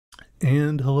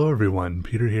And hello everyone,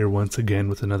 Peter here once again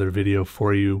with another video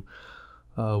for you.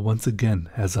 Once again,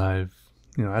 as I'm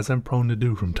prone to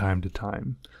do from time to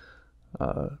time.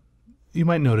 You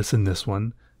might notice in this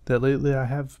one that lately I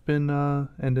have been,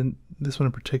 and in this one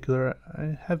in particular,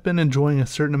 I have been enjoying a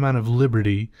certain amount of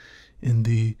liberty in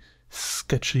the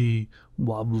sketchy,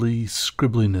 wobbly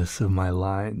scribbliness of my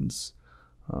lines.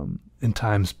 In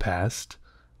times past,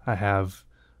 I have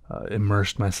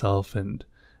immersed myself and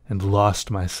lost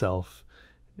myself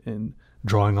in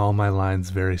drawing all my lines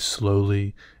very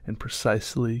slowly and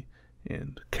precisely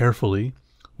and carefully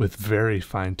with very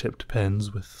fine-tipped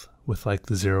pens with like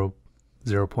the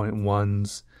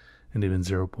 0.1s and even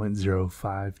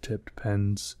 0.05 tipped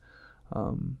pens,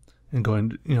 and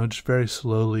going, just very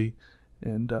slowly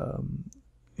and,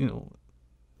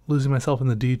 losing myself in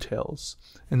the details,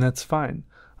 and that's fine.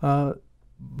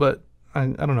 But I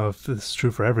don't know if this is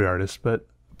true for every artist, but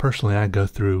personally I go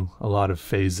through a lot of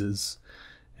phases,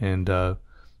 and I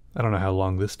don't know how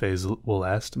long this phase will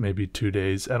last, maybe 2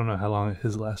 days. I don't know how long it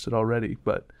has lasted already,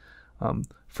 but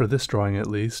for this drawing at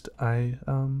least, I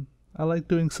like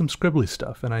doing some scribbly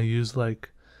stuff, and I use like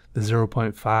the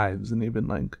 0.5s and even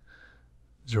like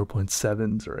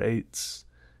 0.7s or 8s,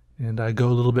 and I go a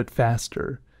little bit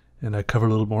faster, and I cover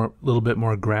a little bit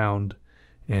more ground,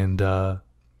 and I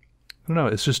don't know,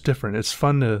 it's just different. It's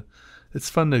fun to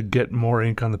get more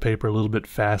ink on the paper a little bit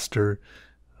faster.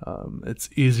 It's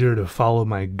easier to follow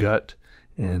my gut,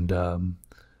 and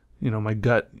my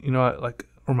gut,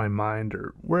 or my mind,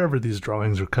 or wherever these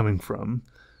drawings are coming from.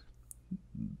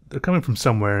 They're coming from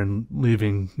somewhere and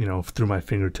leaving, through my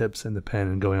fingertips and the pen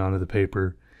and going onto the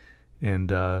paper.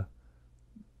 And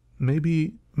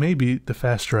maybe the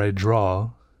faster I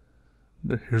draw,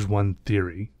 here's one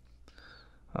theory.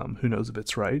 Who knows if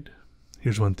it's right?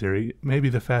 Here's one theory. Maybe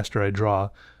the faster I draw,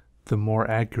 the more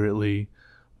accurately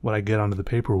what I get onto the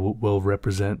paper will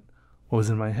represent what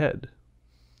was in my head.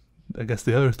 I guess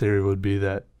the other theory would be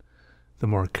that the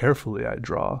more carefully I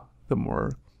draw,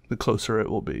 the closer it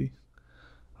will be.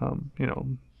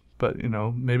 But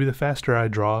maybe the faster I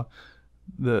draw,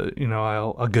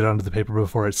 I'll get onto the paper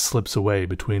before it slips away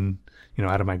between,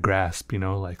 out of my grasp,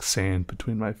 like sand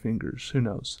between my fingers. Who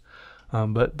knows?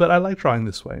 But I like drawing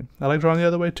this way. I like drawing the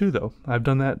other way too, though. I've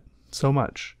done that so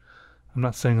much. I'm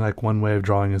not saying like one way of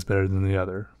drawing is better than the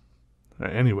other, or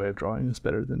any way of drawing is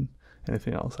better than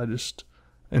anything else. I just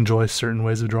enjoy certain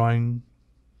ways of drawing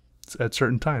at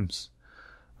certain times.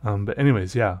 But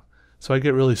anyways, yeah. So I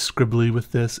get really scribbly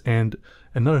with this, and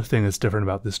another thing that's different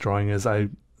about this drawing is I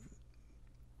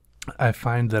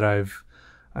find that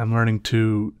I'm learning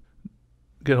to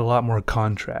get a lot more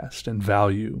contrast and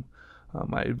value.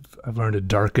 I've learned to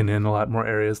darken in a lot more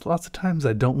areas. Lots of times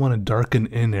I don't want to darken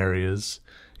in areas,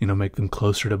 make them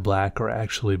closer to black or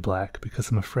actually black,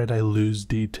 because I'm afraid I lose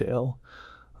detail.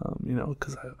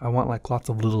 Because I want like lots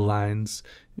of little lines,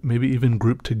 maybe even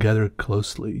grouped together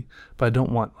closely, but I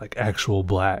don't want like actual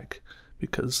black,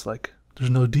 because like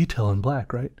there's no detail in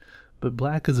black, right? But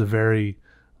black is a very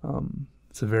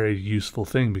useful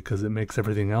thing, because it makes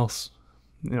everything else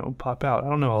pop out. I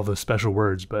don't know all the special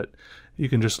words, but you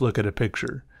can just look at a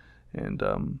picture and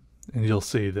you'll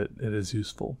see that it is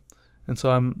useful. And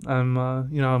so I'm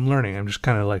learning. I'm just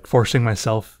kind of like forcing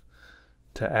myself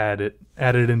to add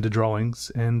it into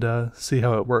drawings and see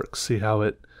how it works, see how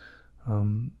it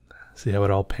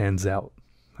all pans out.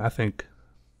 I think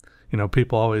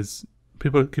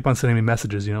people keep on sending me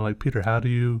messages, like, Peter, how do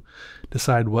you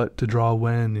decide what to draw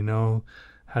when?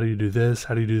 How do you do this?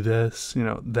 How do you do this?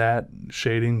 That,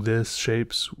 shading, this,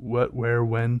 shapes, what, where,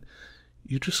 when.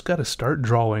 You just got to start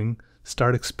drawing,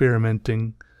 start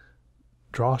experimenting,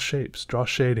 draw shapes, draw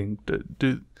shading.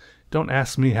 Don't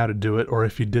ask me how to do it, or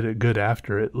if you did it good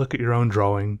after it. Look at your own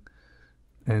drawing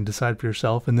and decide for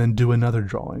yourself, and then do another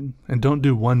drawing. And don't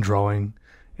do one drawing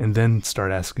and then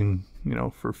start asking,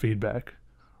 for feedback.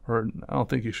 Or I don't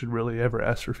think you should really ever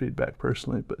ask for feedback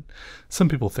personally, but some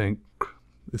people think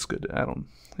it's good.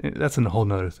 That's a whole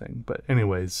nother thing. But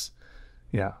anyways,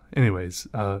 yeah.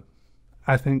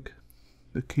 I think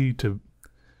the key to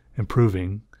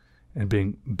improving and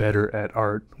being better at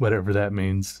art, whatever that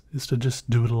means, is to just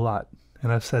do it a lot.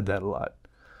 And I've said that a lot.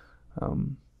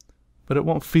 But it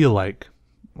won't feel like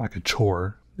a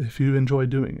chore if you enjoy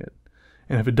doing it.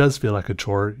 And if it does feel like a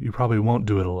chore, you probably won't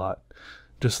do it a lot.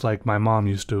 Just like my mom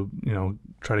used to,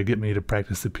 try to get me to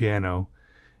practice the piano,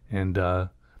 and I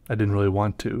didn't really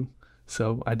want to.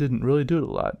 So I didn't really do it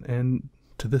a lot. And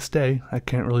to this day, I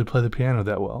can't really play the piano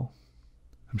that well.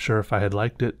 I'm sure if I had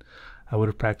liked it, I would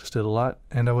have practiced it a lot,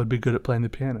 and I would be good at playing the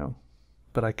piano.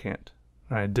 But I can't.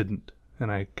 I didn't,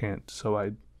 and I can't, so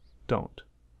I don't,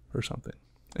 or something.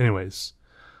 Anyways,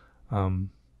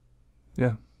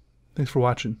 Yeah. Thanks for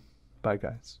watching. Bye,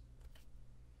 guys.